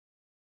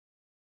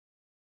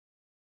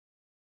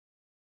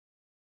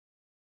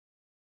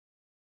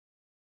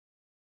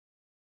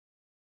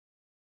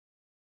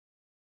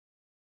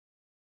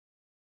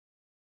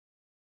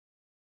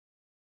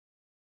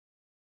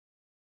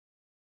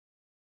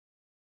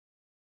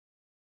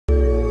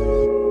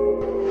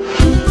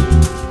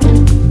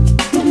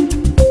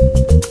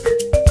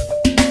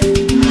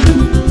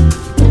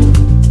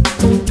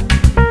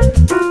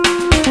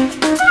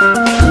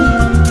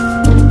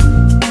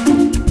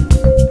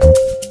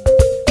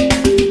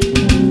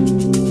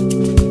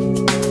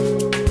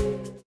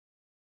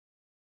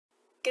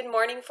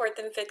morning, 4th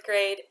and 5th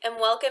grade, and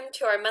welcome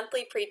to our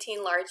monthly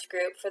Preteen Large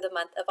Group for the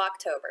month of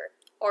October,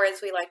 or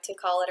as we like to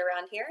call it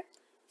around here,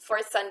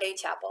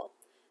 4thSundayChapel.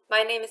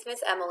 My name is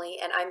Miss Emily,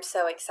 and I'm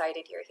so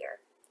excited you're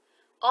here.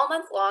 All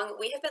month long,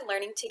 we have been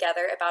learning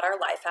together about our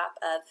life app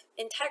of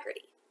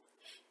integrity.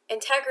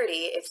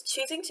 Integrity is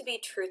choosing to be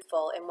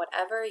truthful in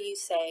whatever you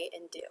say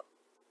and do.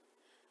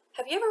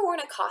 Have you ever worn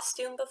a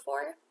costume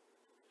before?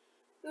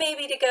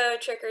 Maybe to go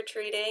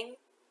trick-or-treating.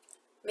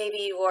 Maybe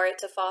you wore it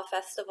to Fall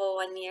Festival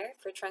one year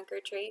for trunk or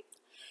treat.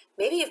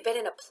 Maybe you've been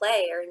in a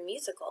play or a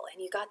musical and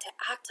you got to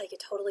act like a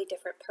totally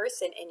different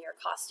person in your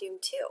costume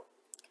too.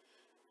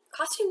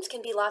 Costumes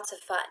can be lots of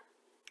fun,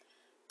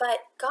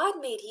 but God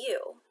made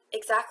you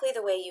exactly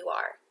the way you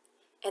are,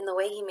 and the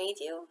way He made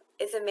you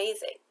is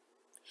amazing.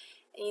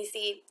 And you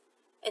see,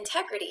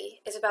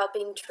 integrity is about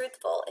being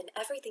truthful in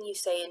everything you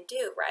say and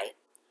do, right?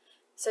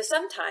 So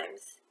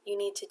sometimes you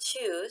need to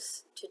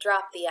choose to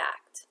drop the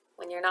act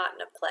when you're not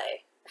in a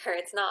play or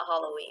it's not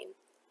Halloween.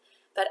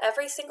 But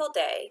every single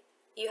day,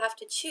 you have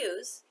to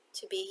choose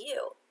to be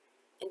you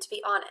and to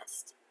be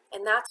honest.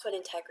 And that's what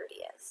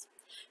integrity is.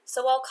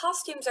 So while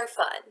costumes are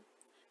fun,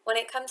 when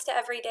it comes to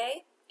every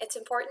day, it's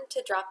important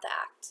to drop the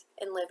act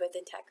and live with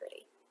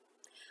integrity.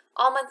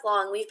 All month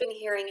long, we've been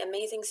hearing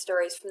amazing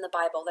stories from the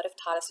Bible that have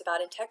taught us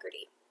about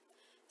integrity.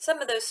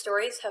 Some of those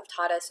stories have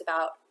taught us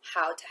about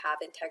how to have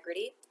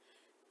integrity,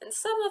 and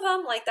some of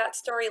them, like that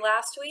story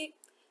last week,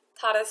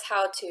 taught us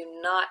how to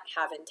not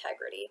have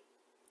integrity.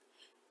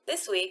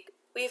 This week,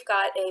 we've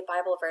got a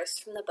Bible verse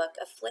from the book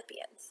of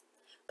Philippians.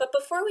 But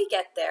before we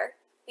get there,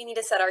 we need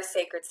to set our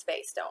sacred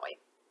space, don't we?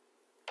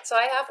 So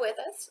I have with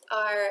us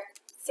our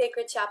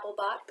sacred chapel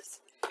box,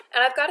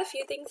 and I've got a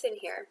few things in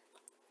here.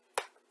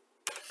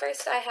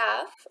 First, I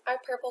have our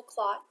purple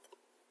cloth,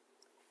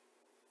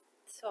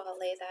 so I'll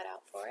lay that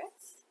out for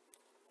us.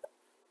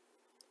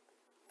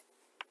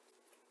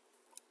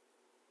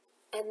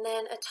 And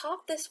then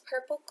atop this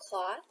purple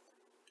cloth,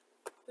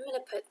 I'm going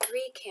to put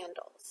 3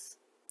 candles.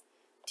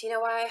 Do you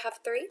know why I have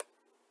 3?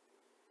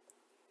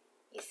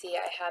 You see,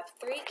 I have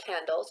 3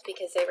 candles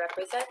because they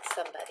represent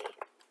somebody.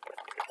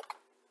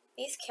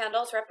 These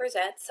candles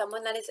represent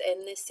someone that is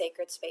in this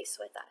sacred space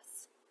with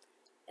us.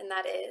 And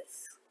that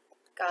is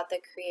God the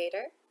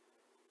Creator,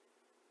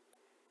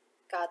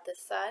 God the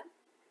Son,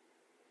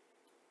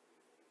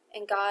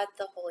 and God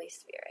the Holy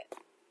Spirit.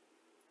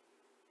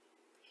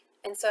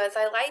 And so as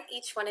I light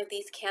each one of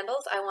these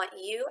candles, I want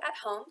you at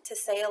home to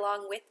say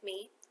along with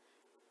me,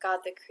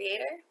 God the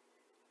Creator,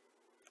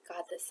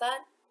 God the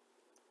Son,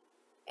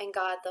 and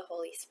God the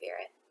Holy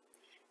Spirit.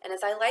 And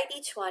as I light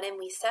each one and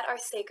we set our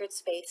sacred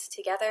space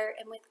together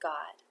and with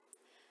God,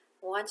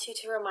 I want you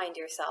to remind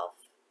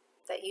yourself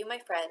that you, my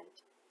friend,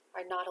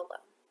 are not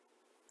alone.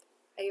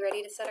 Are you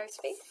ready to set our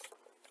space?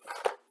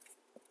 All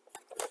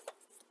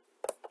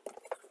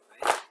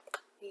right.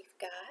 We've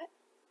got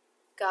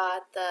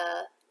God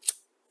the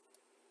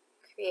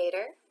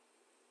Creator,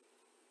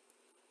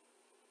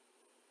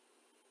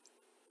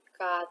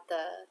 God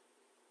the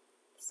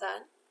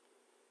Son,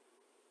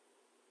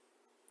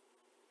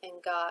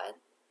 and God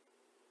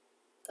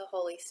the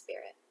Holy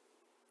Spirit.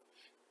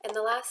 And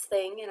the last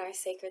thing in our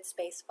sacred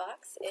space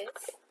box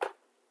is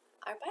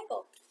our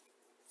Bible.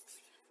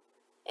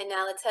 And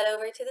now let's head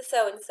over to the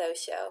So-and-So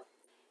show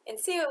and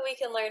see what we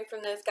can learn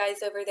from those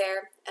guys over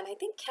there. And I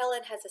think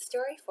Kellen has a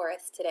story for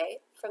us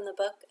today from the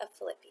book of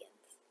Philippians.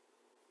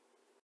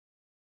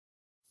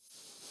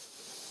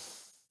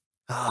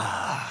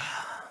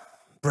 Ah,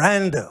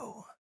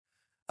 Brando,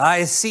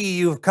 I see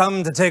you've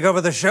come to take over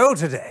the show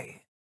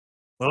today.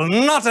 Well,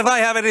 not if I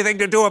have anything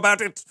to do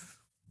about it.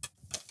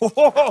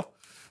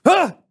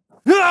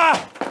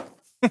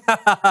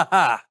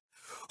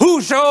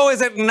 Whose show is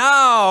it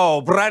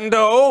now,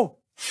 Brando?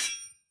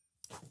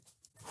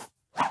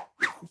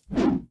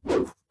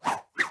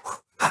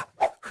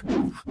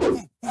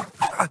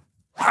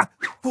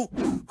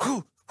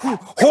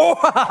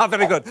 Oh,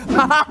 very good.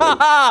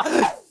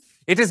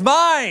 It is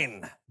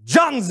mine,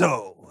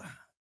 Jonzo.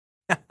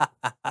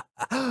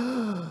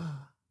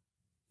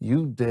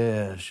 You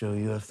dare show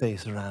your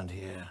face around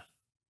here?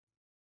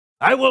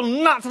 I will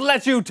not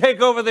let you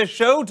take over this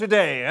show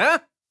today, eh?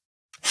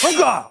 Oh,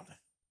 God!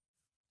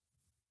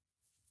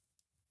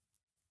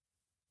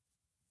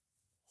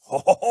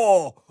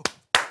 Oh.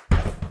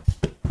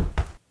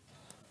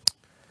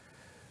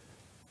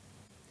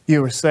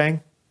 You were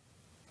saying?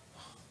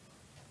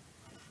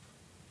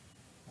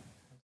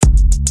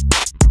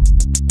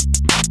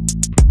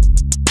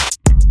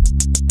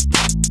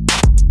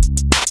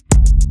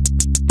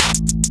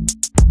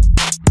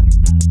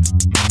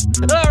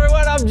 Hello,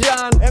 everyone. I'm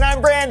John. And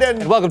I'm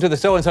Brandon. And welcome to the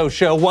So-and-So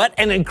Show. What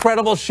an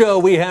incredible show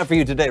we have for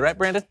you today, right,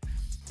 Brandon?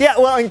 Yeah,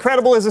 well,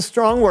 incredible is a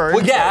strong word.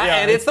 Well, yeah,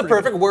 and it's the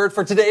perfect word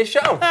for today's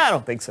show. I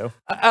don't think so.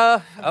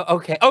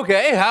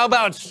 Okay, how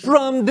about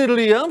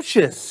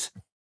strum-diddly-umptious?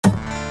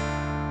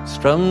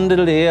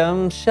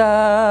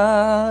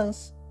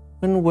 Strum-diddly-umptious,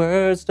 when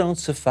words don't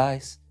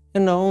suffice,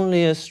 and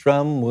only a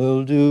strum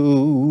will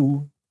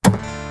do.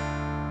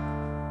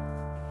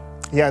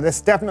 Yeah,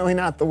 that's definitely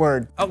not the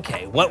word.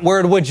 Okay, what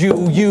word would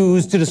you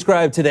use to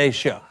describe today's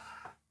show?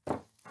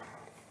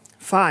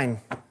 Fine.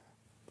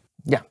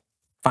 Yeah,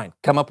 fine.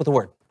 Come up with a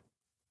word.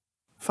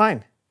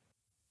 Fine.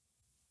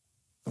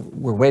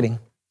 We're waiting.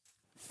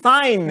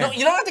 Fine. No,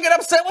 you don't have to get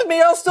upset with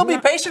me. I'll still be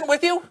patient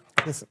with you.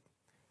 Listen.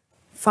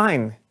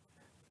 Fine.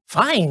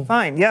 Fine.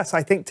 Fine. Yes,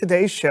 I think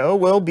today's show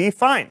will be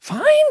fine.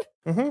 Fine?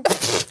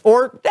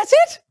 Or That's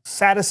it?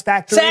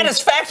 satisfactory.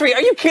 Satisfactory.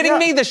 Are you kidding Yeah.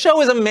 me? The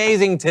show is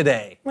amazing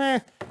today. Eh,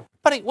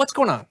 Buddy, what's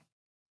going on?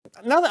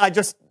 I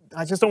just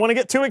don't want to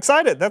get too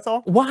excited. That's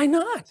all. Why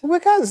not?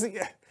 Because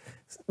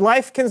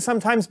life can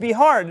sometimes be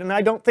hard, and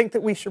I don't think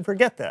that we should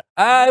forget that.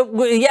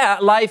 Well, yeah,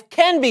 life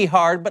can be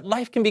hard, but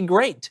life can be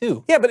great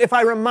too. Yeah, but if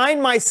I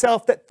remind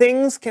myself that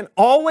things can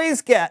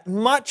always get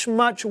much,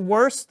 much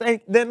worse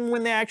than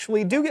when they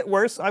actually do get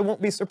worse, I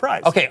won't be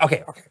surprised. Okay.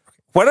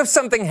 What if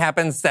something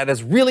happens that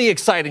is really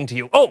exciting to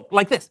you? Oh,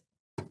 like this.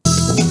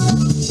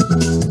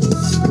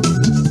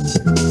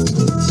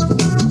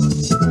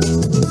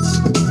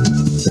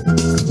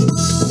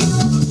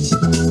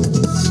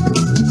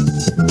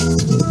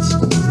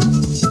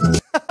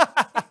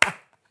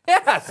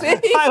 Yeah, see?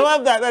 I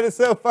love that. That is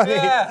so funny.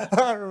 Yeah.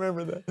 I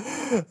remember that.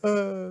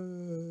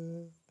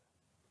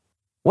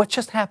 What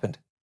just happened?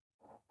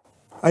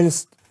 I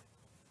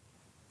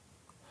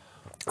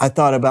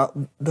thought about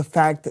the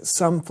fact that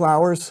some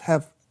flowers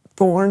have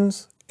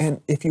thorns,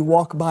 and if you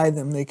walk by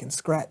them, they can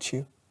scratch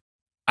you.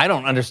 I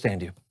don't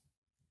understand you.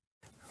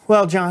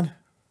 Well, John,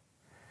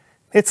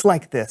 it's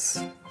like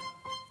this.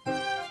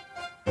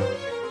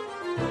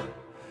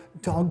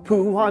 Dog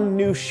poo on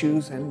new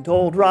shoes and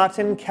old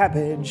rotten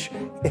cabbage,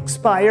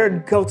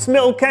 expired goat's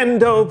milk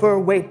and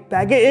overweight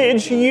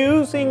baggage,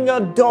 using a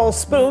dull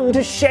spoon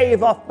to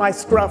shave off my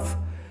scruff.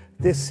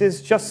 This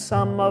is just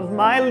some of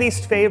my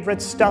least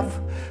favorite stuff.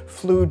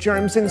 Flu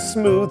germs in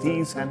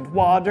smoothies and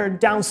watered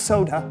down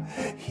soda.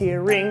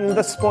 Hearing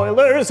the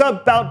spoilers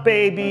about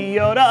Baby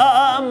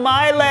Yoda.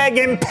 My leg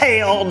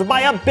impaled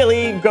by a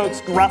billy goat's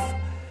gruff.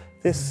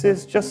 This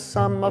is just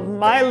some of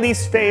my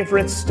least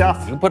favorite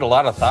stuff. You put a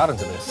lot of thought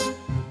into this.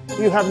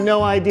 You have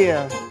no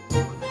idea.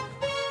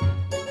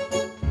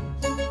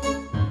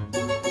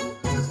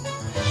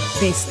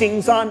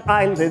 Feastings on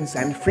eyelids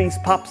and freeze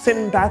pops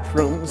in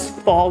bathrooms,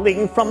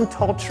 falling from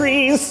tall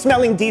trees,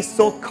 smelling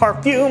diesel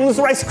car fumes,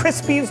 Rice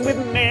Krispies with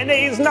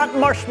mayonnaise, not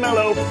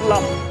marshmallow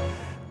fluff.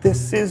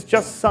 This is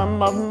just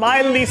some of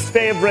my least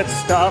favorite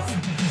stuff.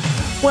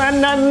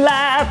 When I'm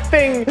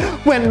laughing,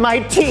 when my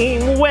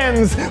team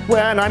wins,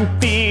 when I'm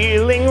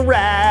feeling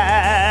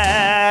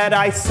rad,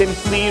 I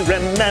simply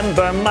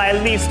remember my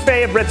least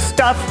favorite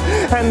stuff,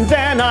 and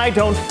then I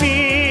don't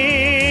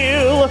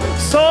feel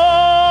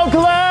so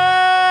glad.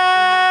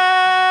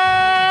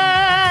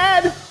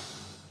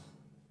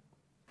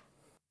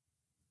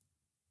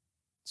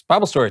 It's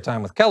Bible story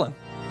time with Kellen.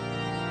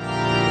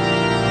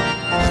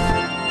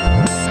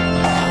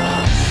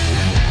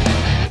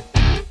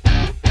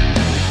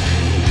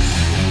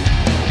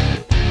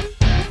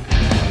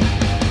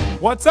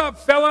 What's up,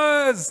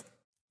 fellas?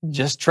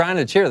 Just trying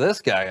to cheer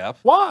this guy up.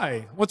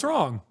 Why? What's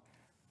wrong?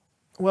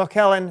 Well,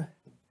 Kellen,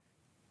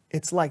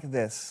 it's like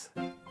this.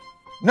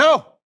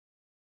 No!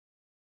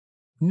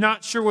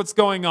 Not sure what's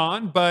going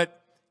on,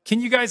 but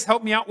can you guys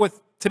help me out with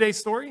today's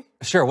story?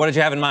 Sure, what did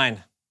you have in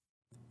mind?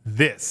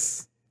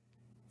 This.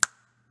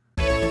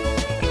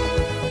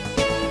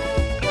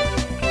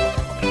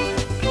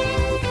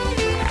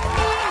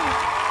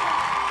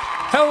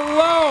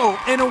 Hello,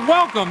 and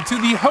welcome to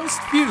the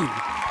Host Feud.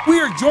 We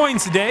are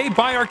joined today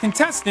by our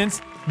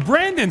contestants,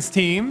 Brandon's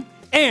team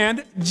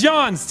and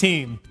John's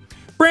team.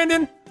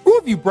 Brandon, who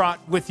have you brought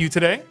with you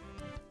today?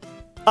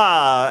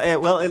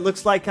 Well, it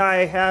looks like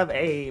I have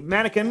a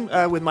mannequin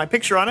with my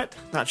picture on it.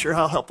 Not sure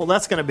how helpful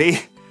that's going to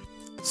be.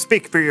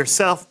 Speak for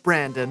yourself,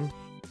 Brandon.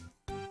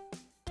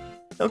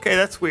 Okay,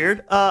 that's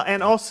weird.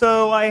 And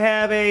also, I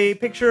have a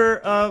picture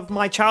of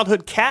my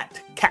childhood cat,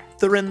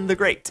 Catherine the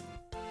Great.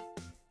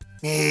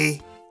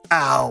 Me.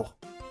 Ow.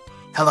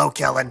 Hello,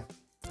 Kellen.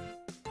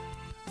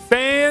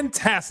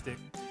 Fantastic.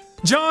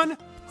 John,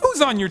 who's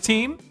on your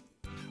team?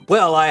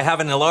 Well, I have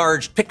an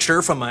enlarged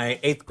picture from my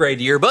 8th grade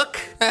yearbook.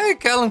 Hey,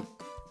 Kellen.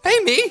 Hey,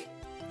 me.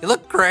 You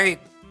look great.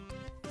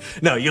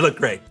 No, you look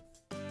great.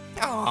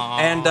 Aww.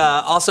 And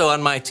also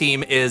on my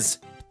team is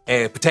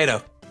a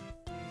potato.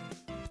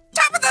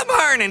 Top of the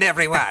morning,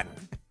 everyone.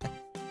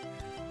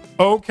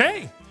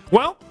 Okay,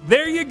 well,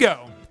 there you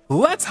go.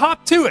 Let's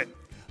hop to it.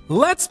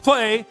 Let's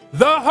play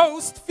the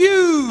Host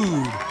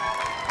Feud.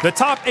 The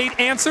top 8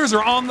 answers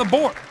are on the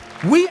board.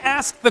 We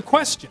ask the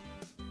question.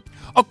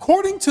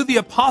 According to the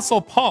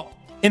Apostle Paul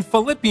in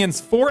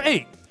Philippians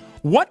 4:8,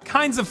 what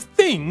kinds of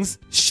things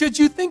should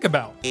you think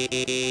about?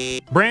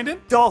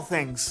 Brandon? Dull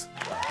things.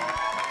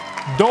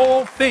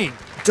 Dull thing.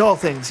 Dull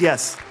things,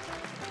 yes.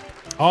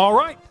 All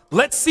right,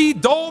 let's see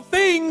dull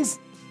things.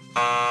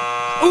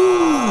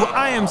 Ooh,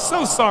 I am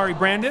so sorry,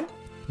 Brandon.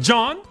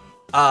 John?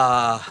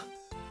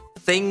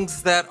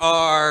 Things that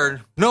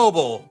are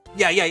noble.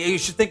 Yeah, you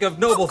should think of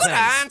noble Good things.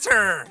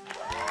 answer.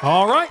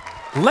 All right,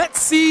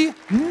 let's see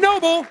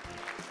noble.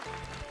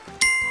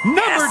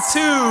 Number 2,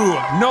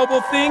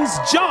 noble things.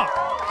 John,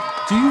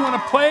 do you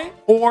want to play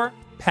or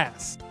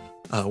pass?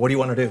 What do you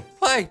want to do?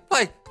 Play.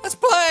 Let's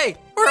play.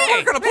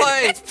 We're going to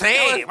play. Let's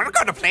play. We're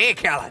going to play,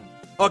 Kellen.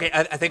 Okay,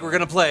 I think we're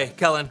going to play,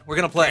 Kellen. We're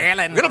going to play.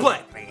 Kellen, We're going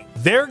to play.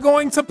 They're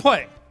going to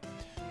play.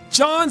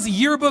 John's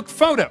yearbook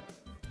photo.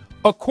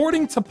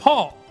 According to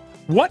Paul,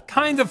 what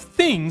kind of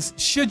things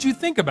should you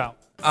think about?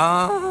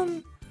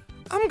 I'm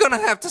going to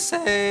have to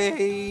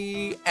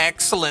say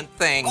excellent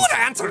things. Good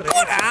answer.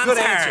 Good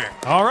answer.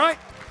 All right,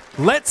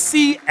 let's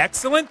see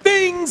excellent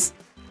things.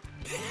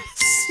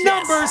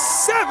 Number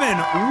 7,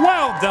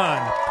 well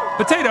done.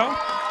 Potato,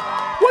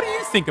 what do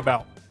you think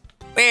about?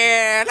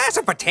 Well, as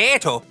a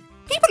potato,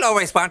 people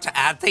always want to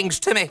add things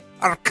to me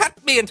or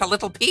cut me into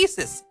little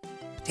pieces.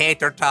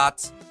 Tater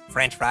tots,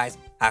 French fries,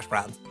 hash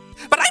browns.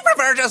 But I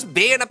prefer just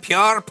being a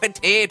pure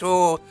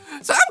potato.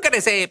 So I'm going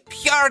to say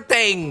pure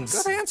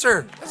things. Good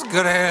answer. That's a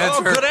good answer.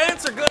 Oh, good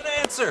answer, good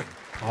answer.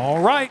 All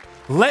right,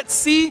 let's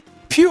see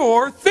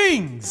pure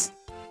things.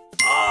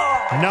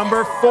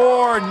 Number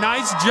 4,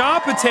 nice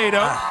job,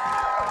 Potato.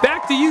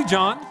 Back to you,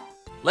 John.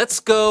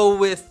 Let's go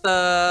with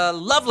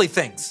lovely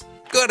things.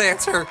 Good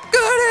answer.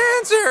 Good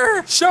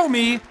answer. Show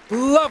me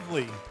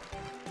lovely.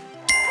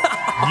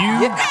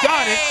 You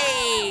got it.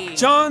 Hey!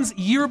 John's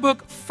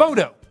yearbook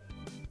photo.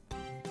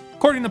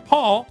 According to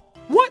Paul,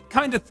 what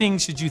kind of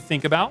things should you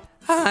think about?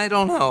 I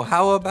don't know.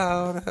 How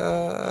about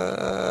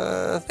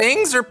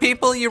things or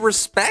people you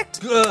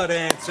respect? Good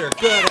answer,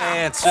 good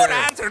answer. Good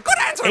answer. Good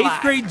answer. 8th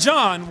lad. grade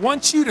John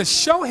wants you to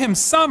show him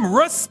some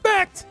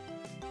respect.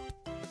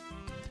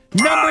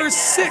 Number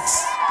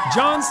 6,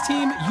 John's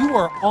team, you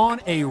are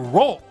on a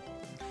roll.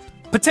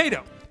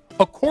 Potato,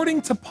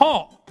 according to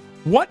Paul,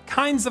 what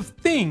kinds of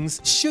things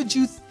should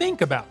you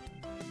think about?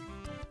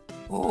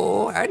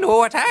 Oh, I know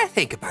what I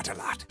think about a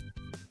lot.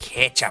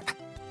 Ketchup.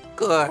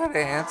 Good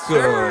answer.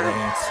 Good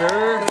answer.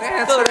 Good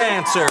answer. Good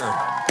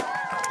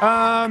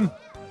answer.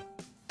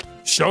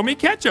 Show me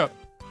ketchup.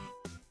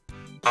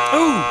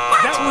 Ooh,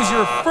 that was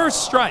your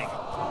first strike.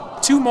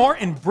 2 more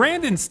and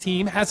Brandon's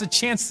team has a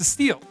chance to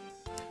steal.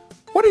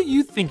 What are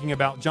you thinking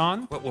about,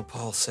 John? What would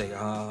Paul say?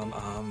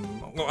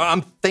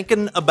 I'm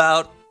thinking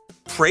about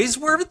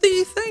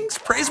praiseworthy things.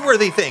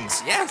 Praiseworthy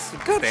things. Yes,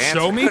 good answer.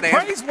 Show me good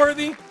answer.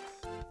 praiseworthy.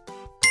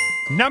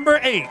 Number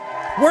 8,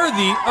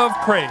 worthy of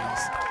praise.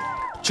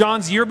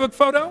 John's yearbook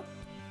photo.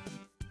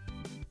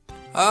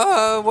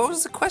 What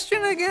was the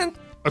question again?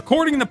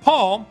 According to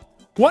Paul,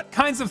 what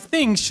kinds of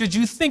things should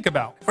you think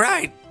about?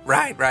 Right.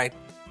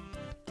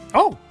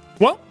 Oh,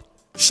 well,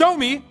 show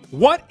me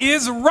what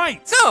is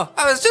right. No,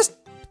 I was just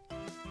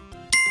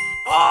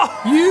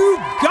You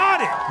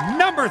got it.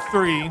 Number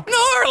 3,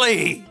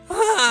 Gnarly.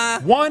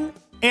 1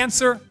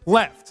 answer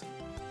left.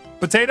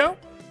 Potato?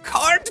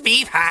 Corned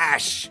beef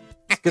hash.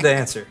 Good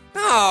answer.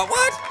 No,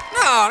 what?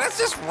 No, that's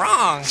just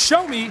wrong.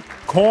 Show me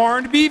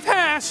corned beef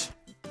hash.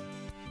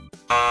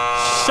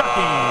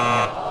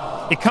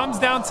 Shocking. It comes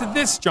down to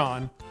this,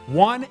 John.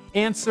 1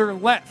 answer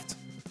left.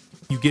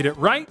 You get it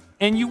right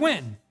and you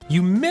win.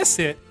 You miss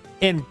it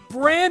and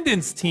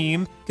Brandon's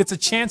team gets a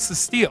chance to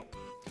steal.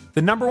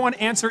 The number 1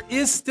 answer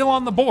is still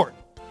on the board.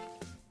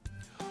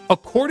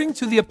 According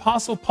to the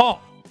Apostle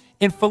Paul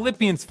in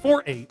Philippians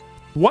 4:8,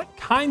 what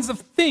kinds of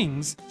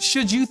things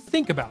should you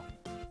think about?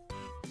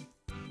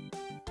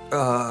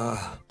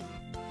 I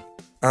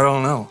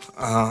don't know.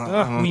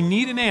 We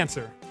need an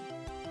answer.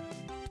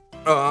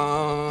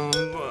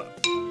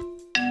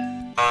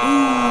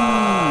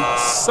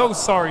 So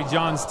sorry,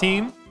 John's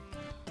team.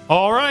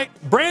 All right,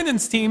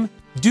 Brandon's team,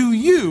 do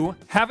you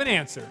have an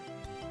answer?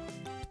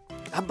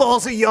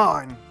 Balls of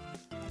yarn.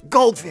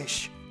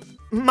 Goldfish.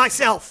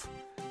 Myself.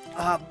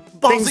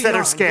 Things of that are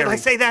yarn. scary. Did I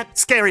say that?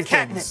 Scary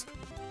Catnip. things.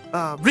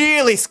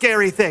 Really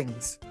scary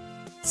things.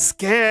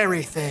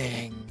 Scary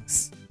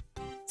things.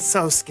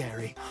 So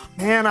scary.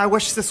 Man, I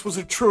wish this was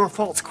a true or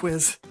false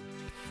quiz.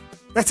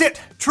 That's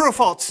it. True or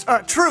false?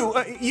 True.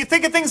 You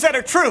think of things that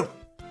are true.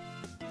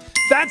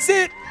 That's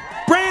it.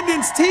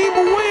 Brandon's team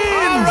wins.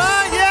 All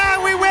right,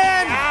 yeah, we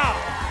win.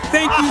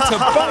 Thank you to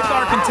both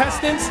our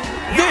contestants.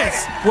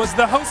 This was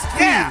the host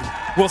feud.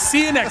 Yeah. We'll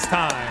see you next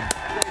time.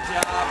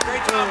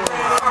 Great job.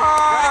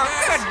 Oh,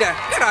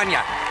 good on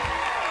ya.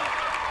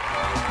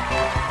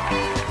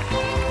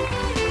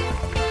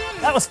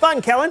 That was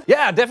fun, Kellen.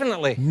 Yeah,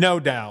 definitely. No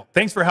doubt.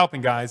 Thanks for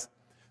helping, guys.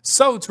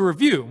 So, to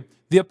review,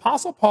 the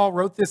Apostle Paul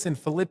wrote this in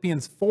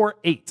Philippians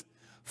 4:8.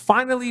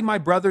 Finally, my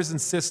brothers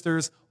and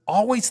sisters,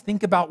 always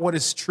think about what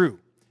is true.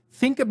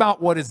 Think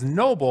about what is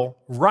noble,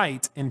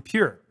 right, and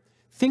pure.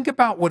 Think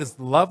about what is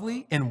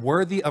lovely and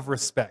worthy of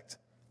respect.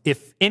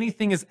 If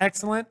anything is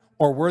excellent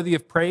or worthy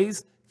of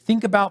praise,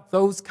 think about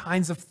those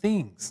kinds of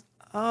things.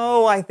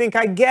 Oh, I think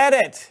I get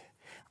it.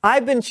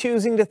 I've been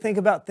choosing to think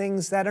about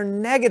things that are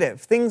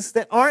negative, things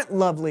that aren't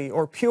lovely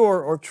or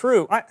pure or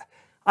true.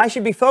 I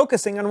should be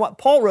focusing on what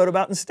Paul wrote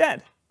about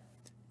instead.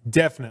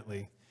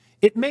 Definitely.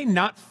 It may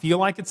not feel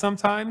like it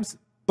sometimes,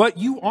 but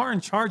you are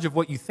in charge of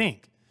what you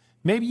think.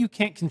 Maybe you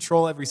can't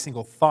control every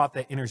single thought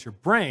that enters your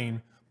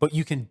brain, but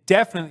you can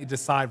definitely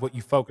decide what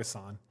you focus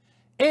on.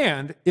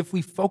 And if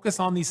we focus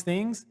on these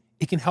things,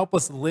 it can help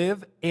us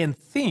live and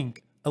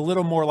think a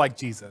little more like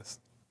Jesus.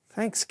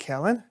 Thanks,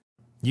 Kellen.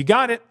 You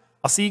got it.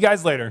 I'll see you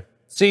guys later.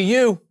 See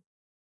you.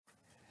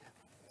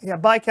 Yeah,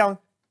 bye, Kellen.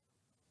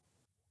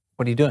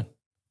 What are you doing?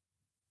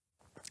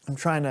 I'm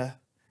trying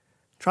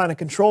to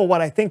control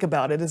what I think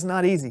about. It is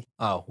not easy.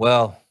 Oh,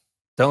 well,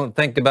 don't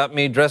think about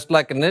me dressed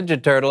like a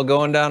Ninja Turtle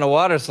going down a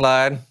water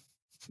slide.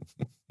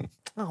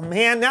 Oh,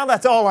 man, now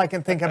that's all I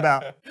can think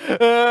about.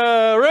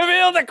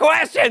 Reveal the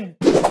question!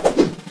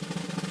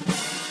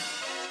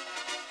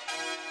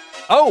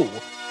 Oh,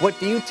 what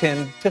do you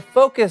tend to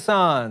focus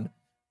on?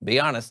 Be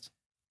honest.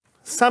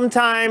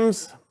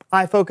 Sometimes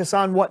I focus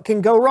on what can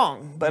go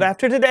wrong, but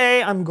after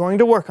today, I'm going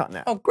to work on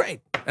that. Oh,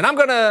 great. And I'm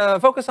going to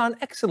focus on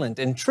excellent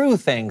and true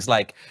things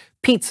like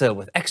pizza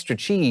with extra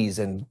cheese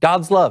and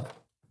God's love.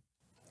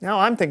 Now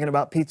I'm thinking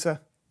about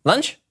pizza.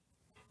 Lunch?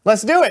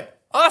 Let's do it.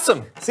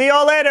 Awesome. See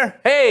y'all later.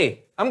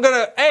 Hey,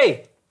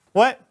 hey,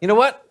 What? you know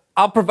what?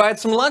 I'll provide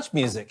some lunch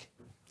music.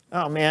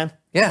 Oh, man.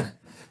 Yeah.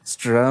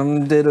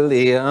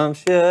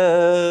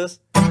 Strum-diddly-umptious.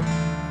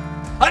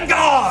 On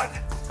guard!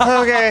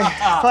 Okay, if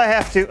I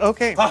have to.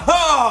 Okay.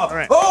 Aha! All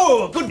right.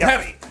 Oh, good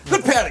parry.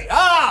 Good parry.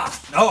 Ah!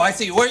 No, I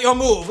see. Where's your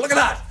move? Look at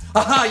that.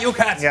 Aha, you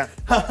can't. Yeah.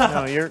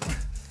 No, you're...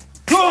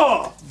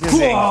 Oh,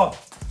 Dizzy. oh,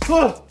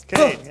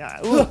 Okay, yeah.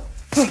 Ooh.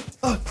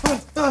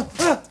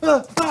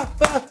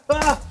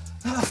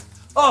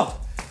 oh,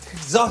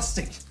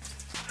 exhausting.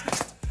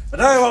 But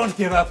I won't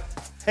give up.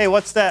 Hey,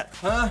 what's that?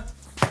 Huh?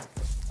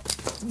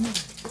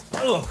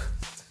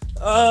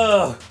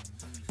 Oh,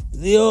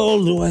 the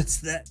old what's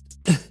that?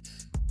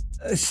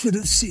 I should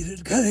have seen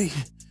it coming.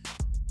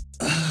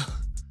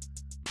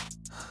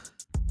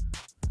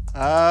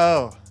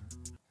 Oh.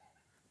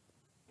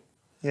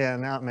 Yeah,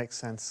 now it makes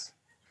sense.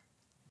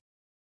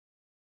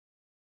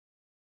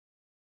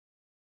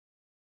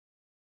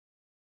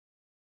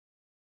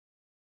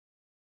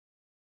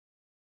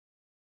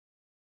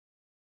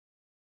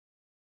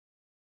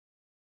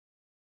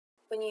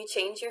 When you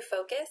change your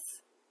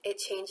focus, it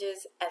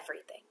changes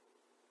everything.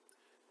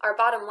 Our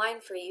bottom line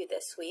for you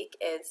this week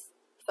is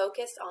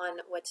focus on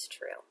what's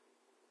true.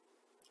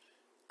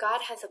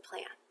 God has a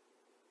plan,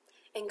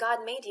 and God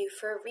made you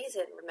for a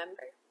reason,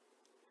 remember?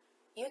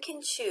 You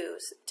can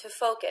choose to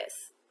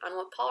focus on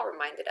what Paul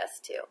reminded us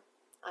to,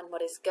 on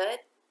what is good,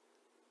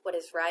 what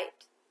is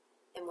right,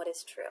 and what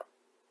is true.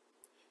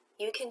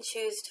 You can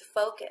choose to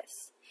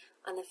focus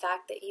on the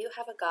fact that you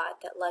have a God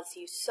that loves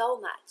you so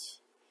much,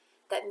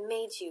 that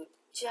made you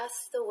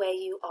just the way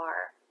you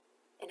are,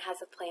 and has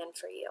a plan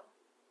for you.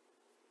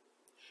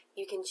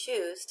 You can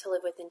choose to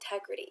live with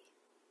integrity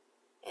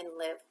and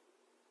live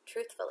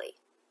truthfully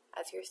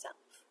as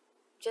yourself,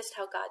 just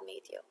how God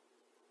made you.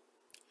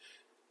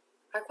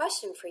 Our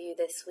question for you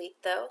this week,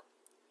 though,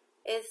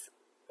 is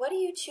what do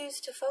you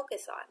choose to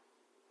focus on?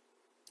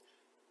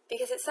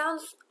 Because it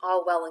sounds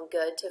all well and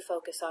good to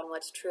focus on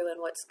what's true and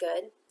what's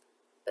good,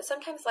 but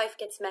sometimes life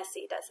gets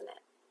messy, doesn't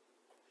it?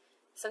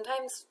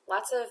 Sometimes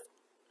lots of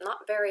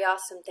not very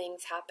awesome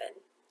things happen,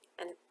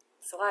 and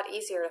it's a lot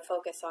easier to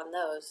focus on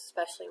those,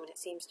 especially when it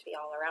seems to be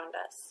all around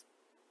us.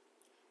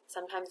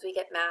 Sometimes we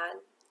get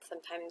mad,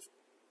 sometimes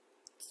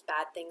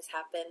bad things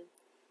happen,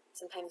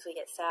 sometimes we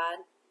get sad,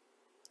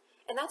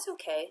 and that's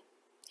okay.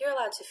 You're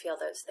allowed to feel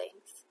those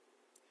things.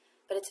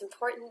 But it's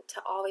important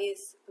to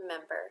always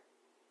remember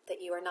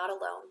that you are not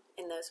alone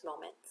in those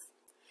moments,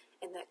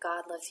 and that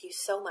God loves you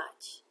so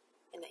much,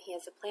 and that He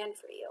has a plan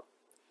for you,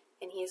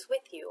 and He is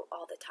with you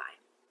all the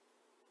time.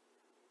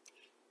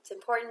 It's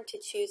important to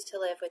choose to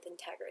live with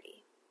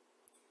integrity,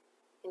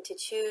 and to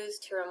choose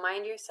to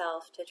remind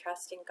yourself to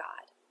trust in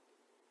God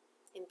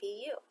and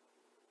be you.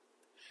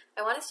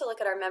 I want us to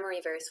look at our memory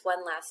verse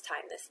one last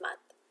time this month.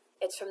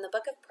 It's from the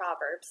book of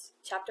Proverbs,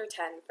 chapter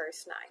 10,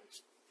 verse 9.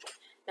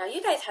 Now,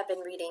 you guys have been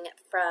reading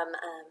from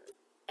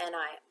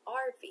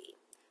NIRV,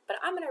 but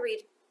I'm going to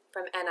read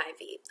from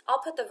NIV.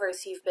 I'll put the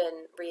verse you've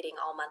been reading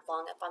all month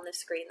long up on the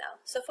screen, though,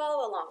 so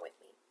follow along with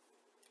me.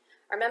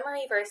 Our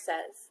memory verse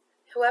says,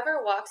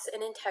 "Whoever walks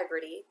in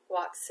integrity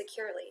walks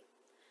securely,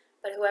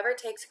 but whoever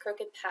takes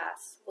crooked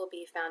paths will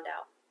be found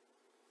out."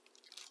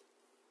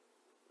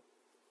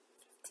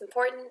 It's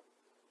important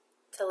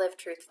to live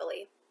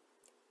truthfully,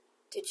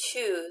 to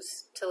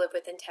choose to live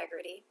with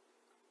integrity.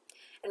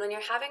 And when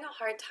you're having a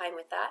hard time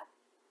with that,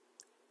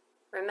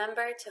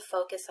 remember to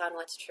focus on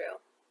what's true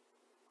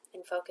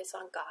and focus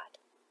on God.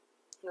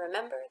 And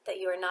remember that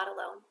you are not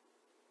alone.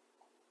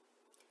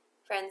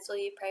 Friends, will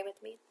you pray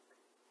with me?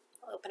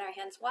 We'll open our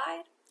hands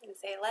wide and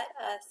say, "Let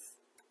us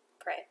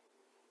pray."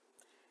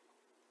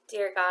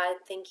 Dear God,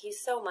 thank you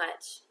so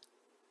much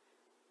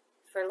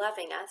for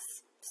loving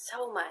us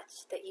so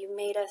much that you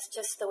made us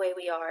just the way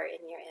we are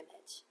in your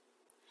image.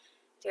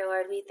 Dear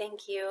Lord, we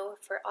thank you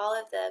for all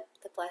of the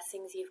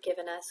blessings you've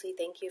given us. We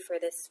thank you for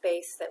this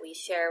space that we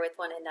share with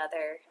one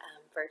another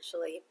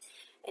virtually.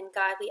 And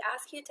God, we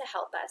ask you to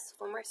help us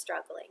when we're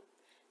struggling,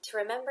 to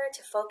remember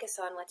to focus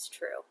on what's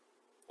true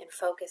and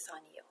focus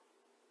on you.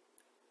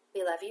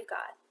 We love you,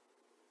 God.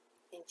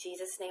 In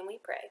Jesus' name we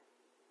pray.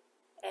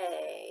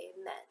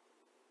 Amen.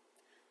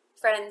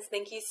 Friends,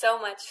 thank you so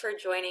much for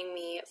joining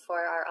me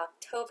for our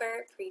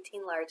October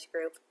Preteen Large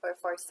Group or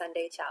 4th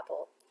Sunday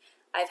Chapel.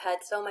 I've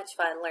had so much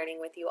fun learning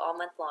with you all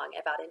month long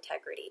about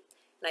integrity,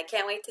 and I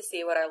can't wait to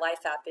see what our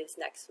life app is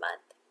next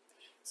month.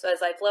 So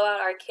as I blow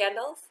out our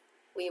candles,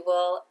 we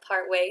will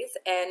part ways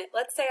and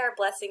let's say our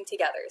blessing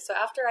together. So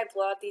after I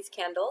blow out these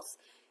candles,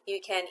 you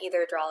can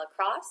either draw a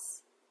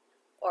cross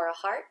or a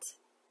heart,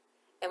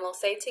 and we'll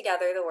say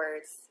together the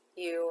words,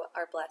 "You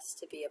are blessed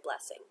to be a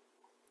blessing."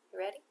 You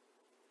ready?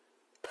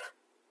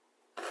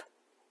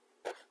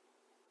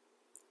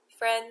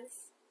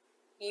 Friends,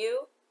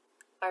 you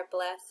are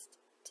blessed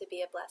to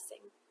be a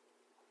blessing.